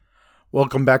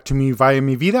Welcome back to Mi Vaya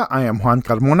Mi Vida. I am Juan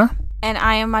Carmona. And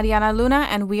I am Mariana Luna,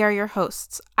 and we are your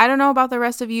hosts. I don't know about the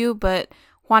rest of you, but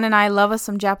Juan and I love us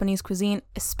some Japanese cuisine,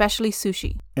 especially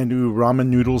sushi. And ramen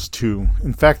noodles too.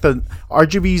 In fact, the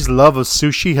RGV's love of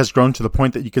sushi has grown to the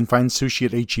point that you can find sushi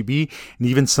at HEB and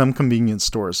even some convenience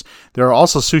stores. There are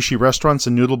also sushi restaurants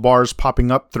and noodle bars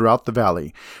popping up throughout the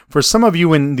valley. For some of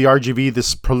you in the RGV,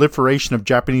 this proliferation of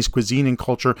Japanese cuisine and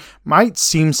culture might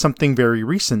seem something very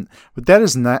recent, but that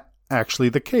is not actually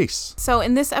the case. So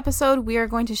in this episode, we are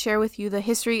going to share with you the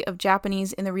history of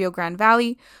Japanese in the Rio Grande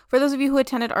Valley. For those of you who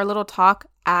attended our little talk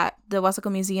at the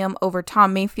Wasako Museum over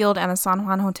Tom Mayfield and the San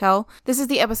Juan Hotel, this is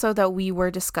the episode that we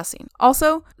were discussing.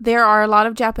 Also, there are a lot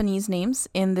of Japanese names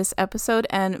in this episode,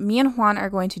 and me and Juan are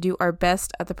going to do our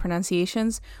best at the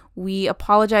pronunciations. We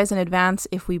apologize in advance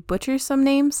if we butcher some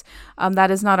names.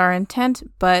 That is not our intent,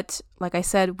 but like I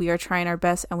said, we are trying our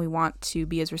best and we want to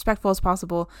be as respectful as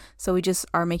possible. So we just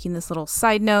are making this little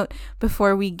side note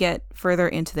before we get further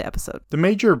into the episode. The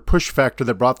major push factor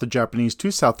that brought the Japanese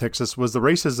to South Texas was the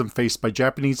racism faced by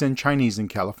Japanese and Chinese in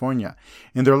California.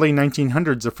 In the early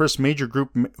 1900s, the first major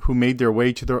group who made their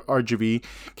way to the RGV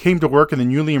came to work in the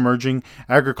newly emerging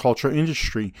agricultural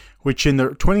industry, which in the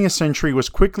 20th century was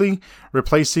quickly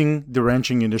replacing the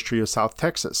ranching industry of South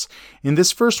Texas. In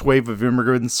this first wave of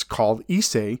immigrants called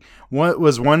Issei,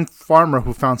 was one farmer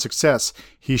who found success,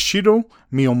 Hishiro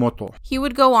Miyamoto. He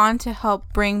would go on to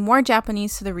help bring more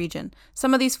Japanese to the region.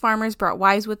 Some of these farmers brought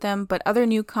wives with them, but other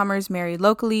newcomers married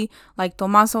locally, like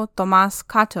Tomás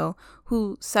Cato,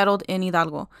 who settled in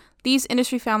Hidalgo. These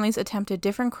industry families attempted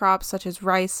different crops such as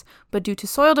rice, but due to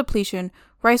soil depletion,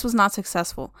 rice was not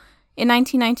successful. In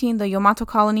 1919, the Yamato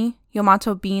colony,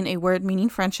 Yamato being a word meaning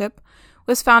friendship,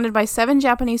 was founded by 7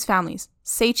 Japanese families: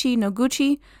 Seiichi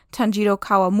Noguchi, Tanjiro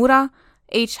Kawamura,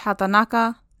 H.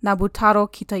 Hatanaka, Nabutaro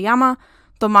Kitayama,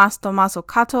 Tommaso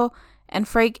Kato, and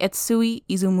Frank Etsui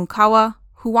Izumukawa,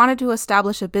 who wanted to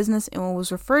establish a business in what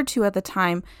was referred to at the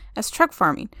time as truck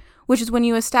farming, which is when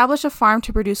you establish a farm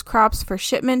to produce crops for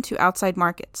shipment to outside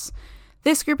markets.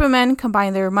 This group of men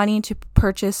combined their money to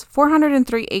purchase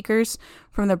 403 acres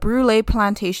from the Brule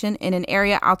plantation in an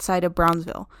area outside of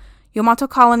Brownsville. Yamato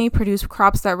colony produced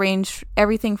crops that ranged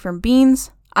everything from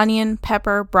beans, onion,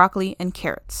 pepper, broccoli, and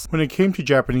carrots. When it came to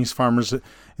Japanese farmers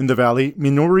in the valley,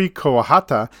 Minoru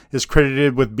Kawahata is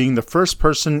credited with being the first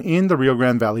person in the Rio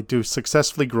Grande Valley to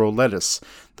successfully grow lettuce.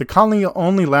 The colony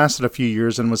only lasted a few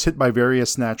years and was hit by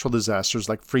various natural disasters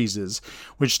like freezes,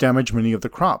 which damaged many of the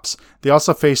crops. They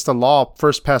also faced a law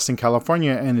first passed in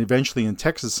California and eventually in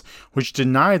Texas, which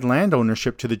denied land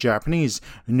ownership to the Japanese,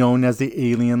 known as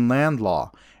the Alien Land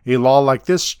Law. A law like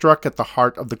this struck at the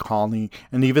heart of the colony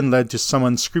and even led to some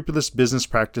unscrupulous business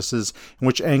practices in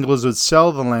which Anglos would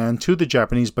sell the land to the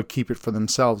Japanese but keep it for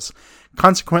themselves.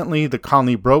 Consequently, the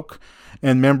colony broke,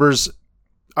 and members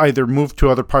either moved to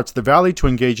other parts of the valley to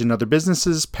engage in other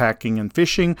businesses, packing and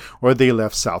fishing, or they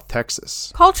left South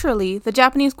Texas. Culturally, the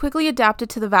Japanese quickly adapted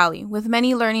to the valley, with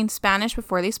many learning Spanish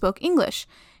before they spoke English.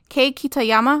 Kei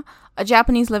Kitayama, a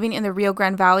Japanese living in the Rio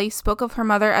Grande Valley, spoke of her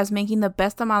mother as making the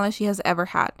best tamales she has ever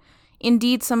had.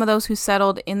 Indeed, some of those who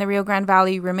settled in the Rio Grande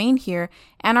Valley remain here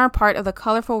and are part of the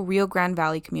colorful Rio Grande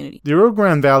Valley community. The Rio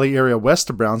Grande Valley area west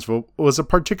of Brownsville was a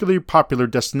particularly popular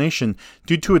destination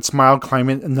due to its mild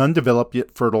climate and undeveloped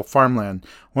yet fertile farmland.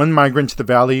 One migrant to the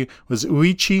valley was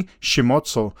Uichi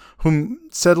Shimotsu, who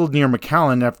settled near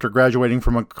McAllen after graduating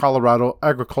from a Colorado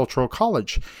agricultural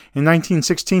college. In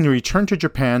 1916, he returned to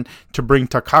Japan to bring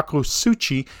Takaku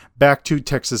Tsuchi back to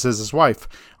Texas as his wife.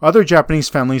 Other Japanese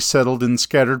families settled in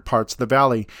scattered parts of the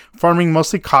valley, farming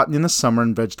mostly cotton in the summer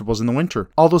and vegetables in the winter.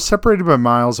 Although separated by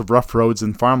miles of rough roads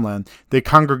and farmland, they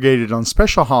congregated on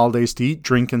special holidays to eat,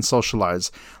 drink, and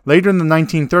socialize. Later in the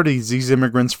 1930s, these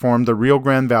immigrants formed the Rio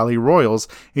Grande Valley Royals,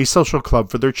 a social club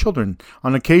for their children.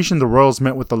 On occasion, the Royals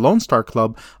met with the Lone Star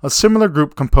Club, a similar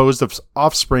group composed of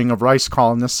offspring of rice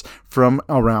colonists from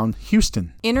around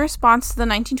Houston. In response to the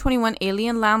 1921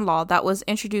 Alien Land Law that was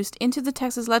introduced into the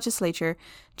Texas legislature,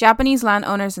 Japanese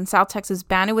landowners in South Texas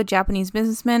banded with Japanese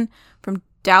businessmen from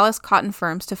Dallas cotton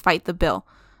firms to fight the bill.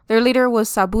 Their leader was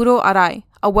Saburo Arai,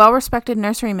 a well-respected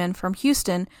nurseryman from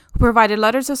Houston who provided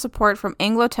letters of support from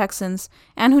Anglo-Texans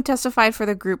and who testified for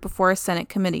the group before a Senate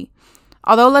committee.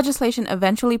 Although legislation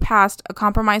eventually passed, a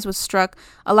compromise was struck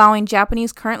allowing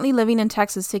Japanese currently living in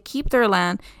Texas to keep their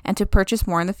land and to purchase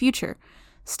more in the future.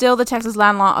 Still, the Texas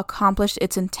land law accomplished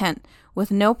its intent.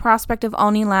 With no prospect of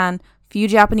owning land, few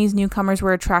Japanese newcomers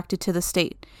were attracted to the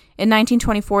state. In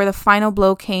 1924, the final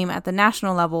blow came at the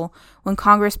national level when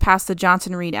Congress passed the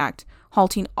Johnson-Reed Act,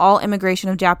 halting all immigration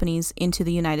of Japanese into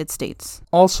the United States.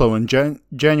 Also, in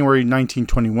January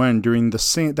 1921, during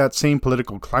that same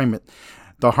political climate,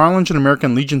 the Harlingen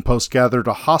American Legion Post gathered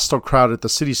a hostile crowd at the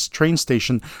city's train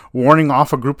station, warning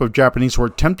off a group of Japanese who were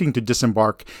attempting to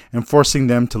disembark and forcing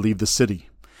them to leave the city.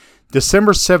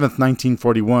 December 7,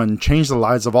 1941, changed the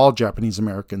lives of all Japanese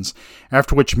Americans,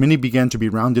 after which many began to be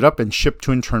rounded up and shipped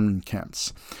to internment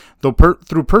camps. Though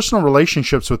through personal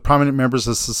relationships with prominent members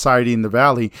of society in the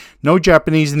valley, no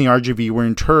Japanese in the RGV were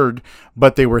interred,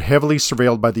 but they were heavily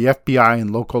surveilled by the FBI and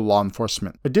local law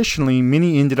enforcement. Additionally,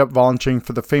 many ended up volunteering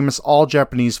for the famous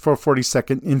all-Japanese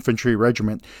 442nd Infantry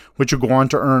Regiment, which would go on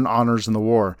to earn honors in the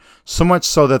war, so much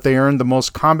so that they earned the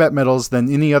most combat medals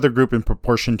than any other group in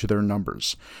proportion to their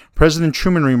numbers. President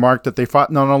Truman remarked that they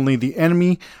fought not only the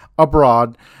enemy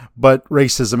abroad, but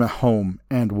racism at home,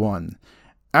 and won.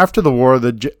 After the war,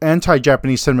 the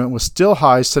anti-Japanese sentiment was still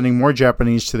high, sending more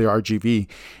Japanese to the RGV.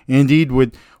 Indeed,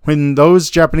 when those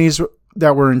Japanese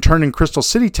that were interned in Crystal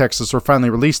City, Texas, were finally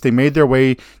released, they made their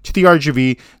way to the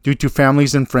RGV due to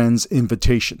families and friends'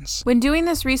 invitations. When doing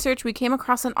this research, we came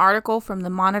across an article from the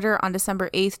Monitor on December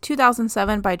 8,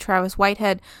 2007 by Travis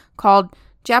Whitehead called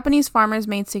Japanese Farmers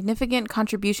Made Significant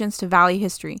Contributions to Valley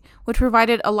History, which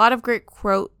provided a lot of great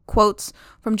quotes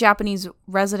from Japanese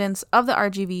residents of the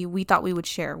RGV we thought we would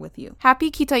share with you.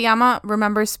 Happy Kitayama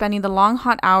remembers spending the long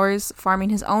hot hours farming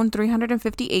his own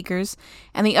 350 acres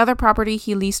and the other property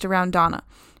he leased around Donna.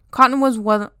 Cotton was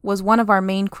one of our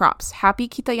main crops. Happy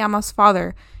Kitayama's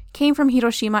father came from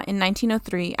Hiroshima in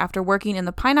 1903 after working in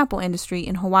the pineapple industry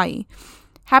in Hawaii.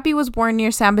 Happy was born near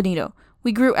San Benito.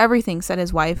 We grew everything, said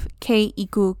his wife, Kei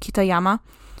Iku Kitayama.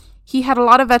 He had a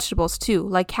lot of vegetables, too,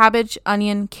 like cabbage,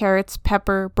 onion, carrots,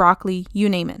 pepper, broccoli, you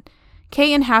name it.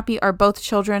 Kei and Happy are both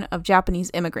children of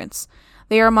Japanese immigrants.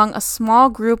 They are among a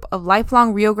small group of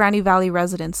lifelong Rio Grande Valley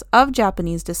residents of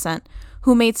Japanese descent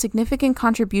who made significant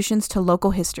contributions to local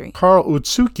history. Carl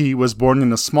Utsuki was born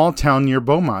in a small town near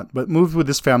Beaumont, but moved with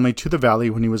his family to the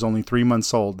valley when he was only 3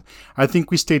 months old. I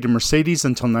think we stayed in Mercedes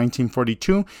until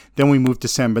 1942, then we moved to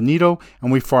San Benito,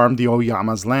 and we farmed the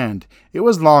Oyama's land. It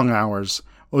was long hours.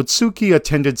 Otsuki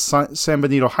attended San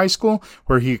Benito High School,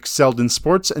 where he excelled in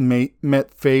sports and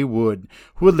met Faye Wood,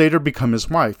 who would later become his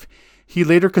wife. He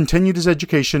later continued his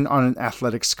education on an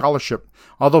athletic scholarship.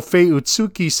 Although Faye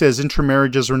Utsuki says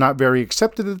intermarriages were not very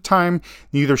accepted at the time,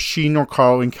 neither she nor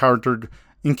Carl encountered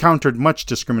much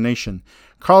discrimination.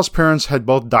 Carl's parents had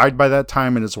both died by that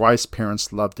time, and his wife's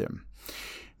parents loved him.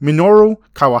 Minoru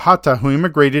Kawahata, who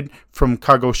immigrated from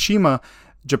Kagoshima,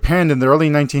 Japan in the early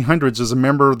 1900s, was a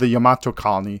member of the Yamato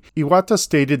colony. Iwata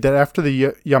stated that after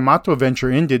the Yamato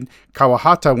venture ended,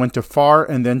 Kawahata went to Far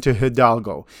and then to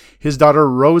Hidalgo. His daughter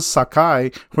Rose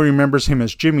Sakai, who remembers him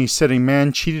as Jimmy, said a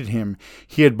man cheated him.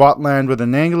 He had bought land with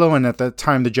an Anglo, and at that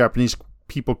time the Japanese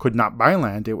people could not buy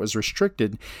land. It was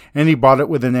restricted. And he bought it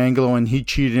with an Anglo, and he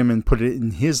cheated him and put it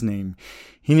in his name.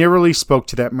 He never really spoke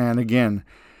to that man again.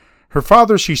 Her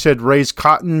father, she said, raised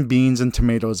cotton, beans, and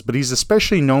tomatoes, but he's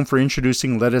especially known for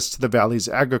introducing lettuce to the valley's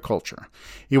agriculture.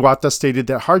 Iwata stated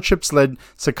that hardships led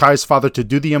Sakai's father to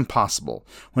do the impossible.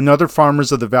 When other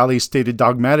farmers of the valley stated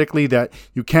dogmatically that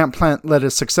you can't plant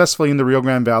lettuce successfully in the Rio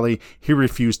Grande Valley, he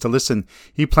refused to listen.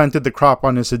 He planted the crop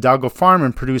on his Hidalgo farm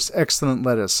and produced excellent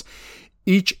lettuce,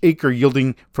 each acre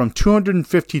yielding from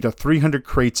 250 to 300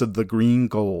 crates of the green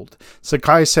gold.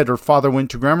 Sakai said her father went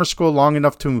to grammar school long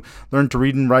enough to learn to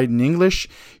read and write in English.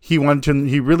 He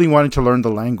really wanted to learn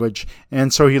the language,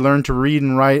 and so he learned to read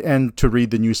and write and to read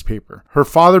the newspaper. Her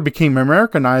father became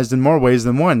Americanized in more ways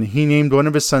than one. He named one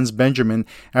of his sons Benjamin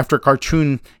after a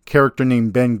cartoon character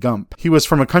named Ben Gump. He was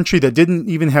from a country that didn't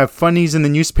even have funnies in the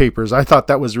newspapers. I thought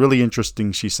that was really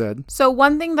interesting, she said. So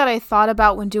one thing that I thought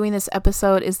about when doing this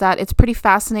episode is that it's pretty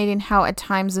fascinating how at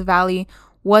times the valley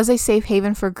was a safe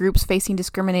haven for groups facing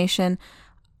discrimination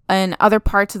in other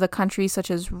parts of the country,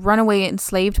 such as runaway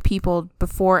enslaved people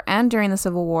before and during the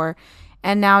Civil War,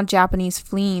 and now Japanese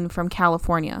fleeing from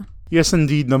California. Yes,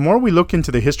 indeed. The more we look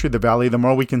into the history of the valley, the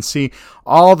more we can see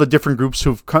all the different groups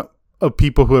of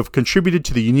people who have contributed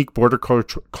to the unique border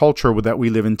culture that we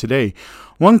live in today.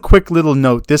 One quick little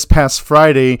note. This past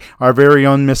Friday, our very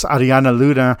own Miss Ariana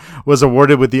Luna was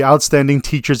awarded with the Outstanding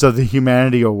Teachers of the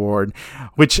Humanity Award,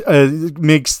 which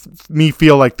makes me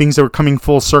feel like things are coming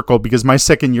full circle, because my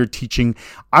second year teaching,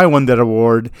 I won that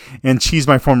award, and she's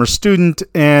my former student,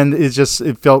 and it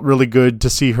felt really good to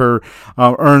see her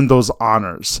earn those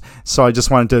honors. So I just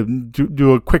wanted to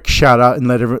do a quick shout out and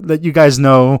let you guys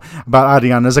know about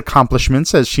Ariana's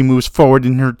accomplishments as she moves forward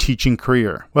in her teaching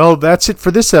career. Well, that's it for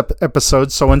this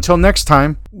episode. So until next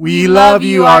time, we love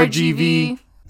you, RGV.